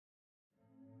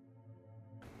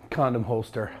condom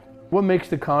holster. What makes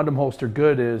the condom holster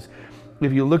good is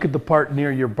if you look at the part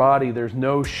near your body, there's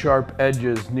no sharp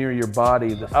edges near your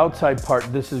body. The outside part,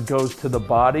 goes to the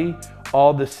body.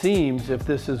 All the seams, if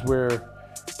this is where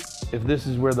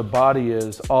the body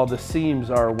is, all the seams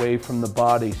are away from the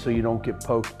body so you don't get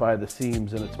poked by the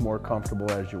seams, and it's more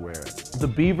comfortable as you wear it. The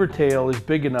beaver tail is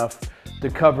big enough to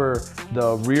cover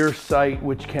the rear sight,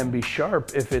 which can be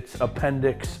sharp if it's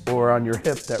appendix or on your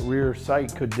hip. That rear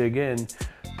sight could dig in.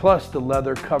 Plus the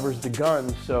leather covers the gun,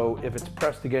 so if it's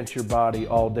pressed against your body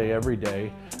all day, every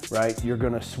day, right, you're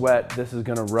gonna sweat. This is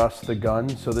gonna rust the gun,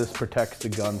 so this protects the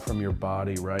gun from your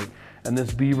body, right? And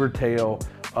this beaver tail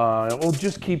will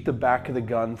just keep the back of the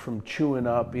gun from chewing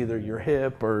up either your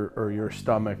hip or your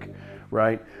stomach,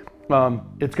 right?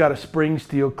 It's got a spring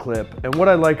steel clip, and what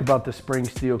I like about the spring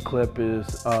steel clip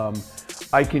is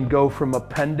I can go from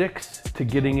appendix to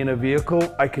getting in a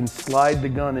vehicle. I can slide the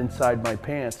gun inside my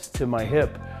pants to my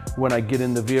hip when I get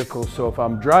in the vehicle. So if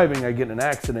I'm driving, I get in an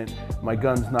accident, my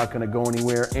gun's not gonna go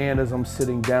anywhere. And as I'm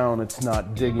sitting down, it's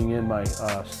not digging in my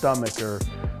stomach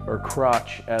or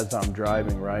crotch as I'm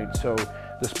driving, right? So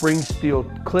the spring steel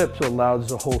clips allows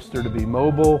the holster to be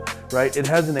mobile, right? It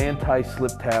has an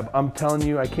anti-slip tab. I'm telling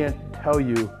you, I can't tell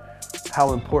you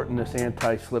how important this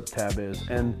anti-slip tab is.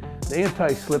 And the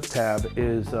anti-slip tab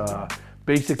is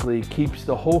basically keeps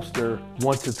the holster,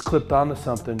 once it's clipped onto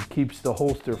something, keeps the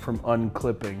holster from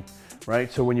unclipping,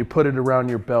 right? So when you put it around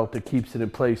your belt, it keeps it in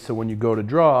place. So when you go to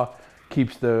draw,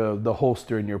 keeps the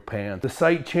holster in your pants. The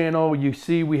sight channel, you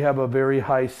see we have a very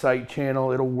high sight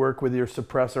channel. It'll work with your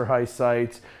suppressor high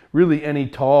sights, really any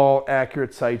tall,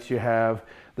 accurate sights you have.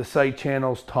 The sight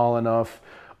channel's tall enough.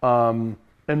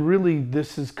 And really,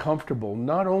 this is comfortable.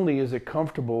 Not only is it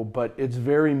comfortable, but it's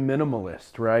very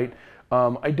minimalist, right?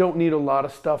 I don't need a lot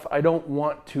of stuff. I don't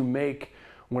want to make,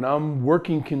 when I'm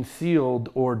working concealed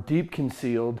or deep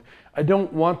concealed, I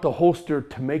don't want the holster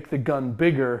to make the gun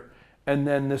bigger and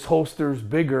then this holster's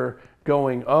bigger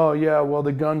going, oh yeah, well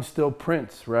the gun still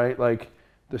prints, right? Like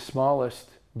the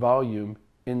smallest volume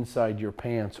inside your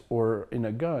pants or in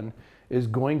a gun is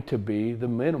going to be the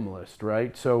minimalist,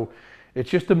 right? So it's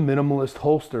just a minimalist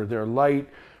holster. They're light,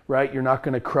 right? You're not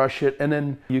gonna crush it. And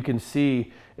then you can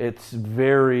see it's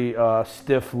very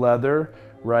stiff leather,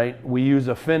 right? We use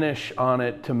a finish on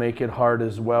it to make it hard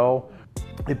as well.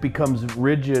 It becomes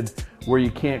rigid where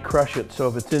you can't crush it. So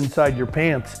if it's inside your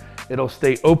pants, it'll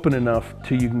stay open enough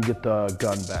till you can get the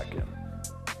gun back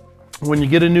in. When you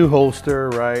get a new holster,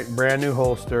 right? Brand new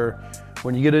holster.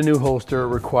 When you get a new holster, it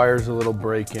requires a little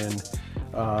break-in.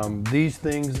 These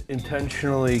things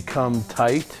intentionally come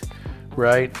tight,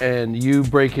 right? And you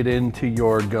break it into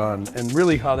your gun. And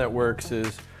really how that works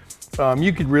is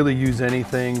you could really use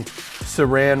anything.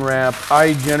 Saran wrap.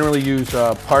 I generally use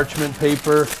parchment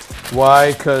paper.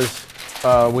 Why? Because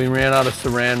we ran out of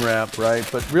saran wrap, right?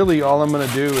 But really all I'm gonna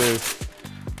do is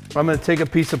I'm gonna take a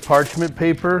piece of parchment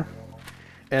paper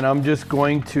and I'm just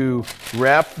going to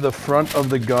wrap the front of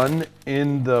the gun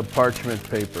in the parchment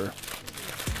paper,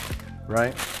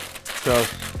 right? So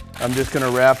I'm just gonna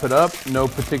wrap it up, no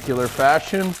particular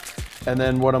fashion. And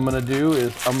then what I'm gonna do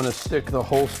is I'm gonna stick the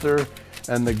holster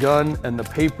and the gun and the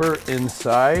paper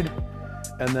inside.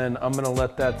 And then I'm gonna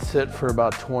let that sit for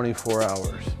about 24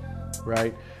 hours,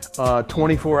 right?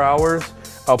 24 hours,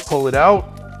 I'll pull it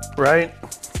out, right?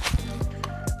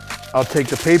 I'll take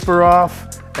the paper off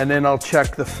and then I'll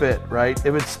check the fit, right?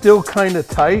 If it's still kind of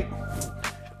tight,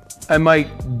 I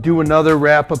might do another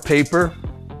wrap of paper,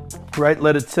 right?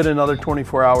 Let it sit another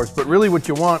 24 hours. But really what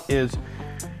you want is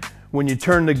when you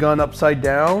turn the gun upside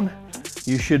down,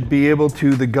 you should be able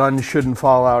to, the gun shouldn't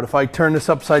fall out. If I turn this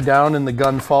upside down and the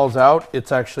gun falls out,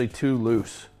 it's actually too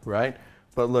loose, right?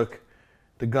 But look,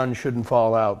 the gun shouldn't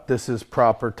fall out. This is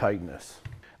proper tightness.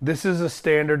 This is a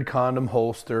standard condom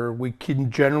holster. We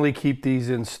can generally keep these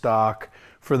in stock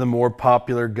for the more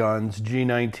popular guns,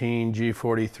 G19,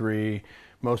 G43,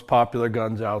 most popular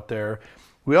guns out there.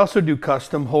 We also do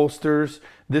custom holsters.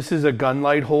 This is a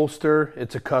gunlight holster.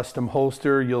 It's a custom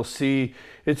holster. You'll see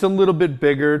it's a little bit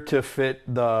bigger to fit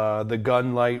the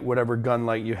gunlight. Whatever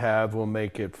gunlight you have will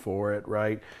make it for it,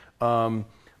 right?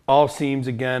 All seams,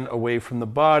 again, away from the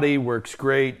body, works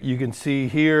great. You can see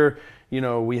here, you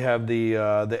know, we have the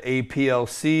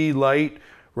APLC light,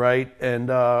 right?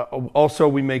 And also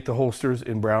we make the holsters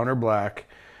in brown or black.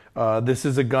 This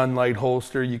is a gun light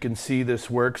holster. You can see this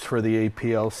works for the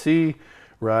APLC,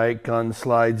 right? Gun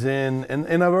slides in,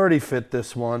 and I've already fit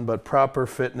this one, but proper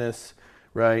fitness,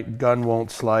 right? Gun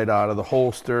won't slide out of the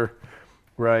holster,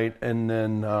 right? And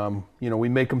then, you know, we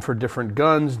make them for different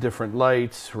guns, different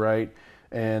lights, right?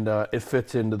 And it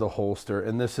fits into the holster.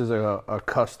 And this is a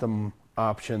custom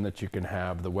option that you can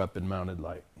have, the weapon mounted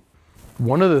light.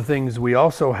 One of the things we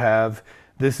also have,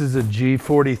 this is a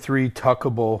G43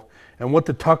 tuckable, and what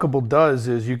the tuckable does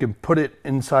is you can put it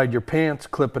inside your pants,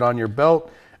 clip it on your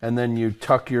belt, and then you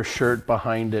tuck your shirt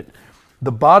behind it.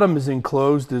 The bottom is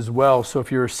enclosed as well, so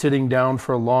if you're sitting down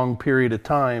for a long period of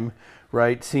time,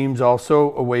 right, seams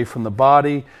also away from the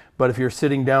body, but if you're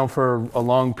sitting down for a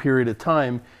long period of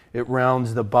time, it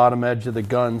rounds the bottom edge of the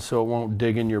gun so it won't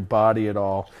dig in your body at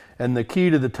all. And the key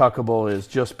to the tuckable is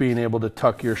just being able to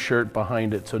tuck your shirt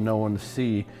behind it so no one will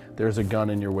see there's a gun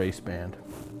in your waistband.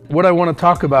 What I want to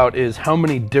talk about is how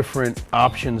many different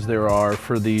options there are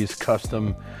for these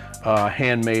custom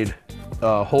handmade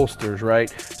holsters, right?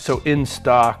 So in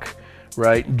stock,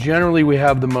 right? Generally we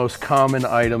have the most common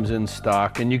items in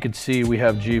stock, and you can see we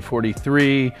have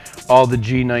G43, all the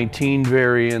G19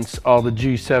 variants, all the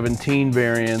G17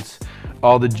 variants,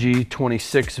 all the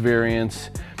G26 variants,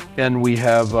 and we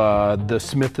have the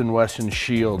Smith & Wesson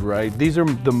Shield, right? These are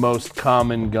the most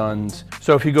common guns.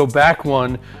 So if you go back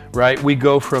one, right, we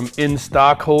go from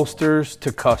in-stock holsters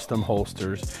to custom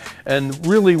holsters. And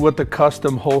really what the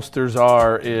custom holsters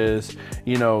are is,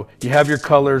 you know, you have your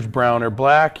colors brown or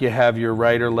black, you have your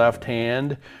right or left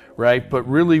hand, right? But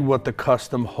really what the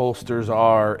custom holsters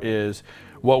are is,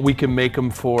 what we can make them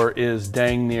for is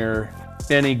dang near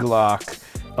any Glock.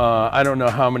 I don't know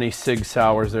how many Sig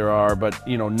Sauers there are, but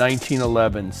you know,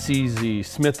 1911, CZ,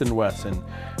 Smith & Wesson,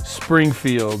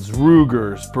 Springfields,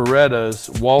 Rugers,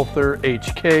 Berettas, Walther,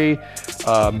 HK,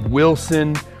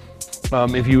 Wilson.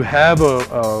 If you have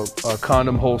a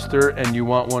condom holster and you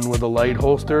want one with a light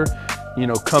holster, you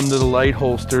know, come to the light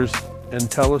holsters and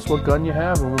tell us what gun you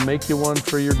have, and we'll make you one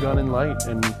for your gun in light.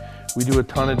 And we do a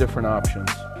ton of different options.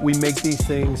 We make these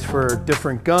things for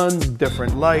different guns,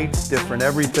 different lights, different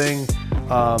everything.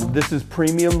 This is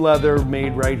premium leather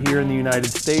made right here in the United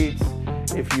States.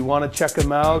 If you want to check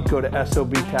them out, go to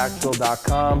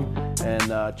sobtactical.com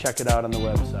and check it out on the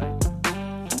website.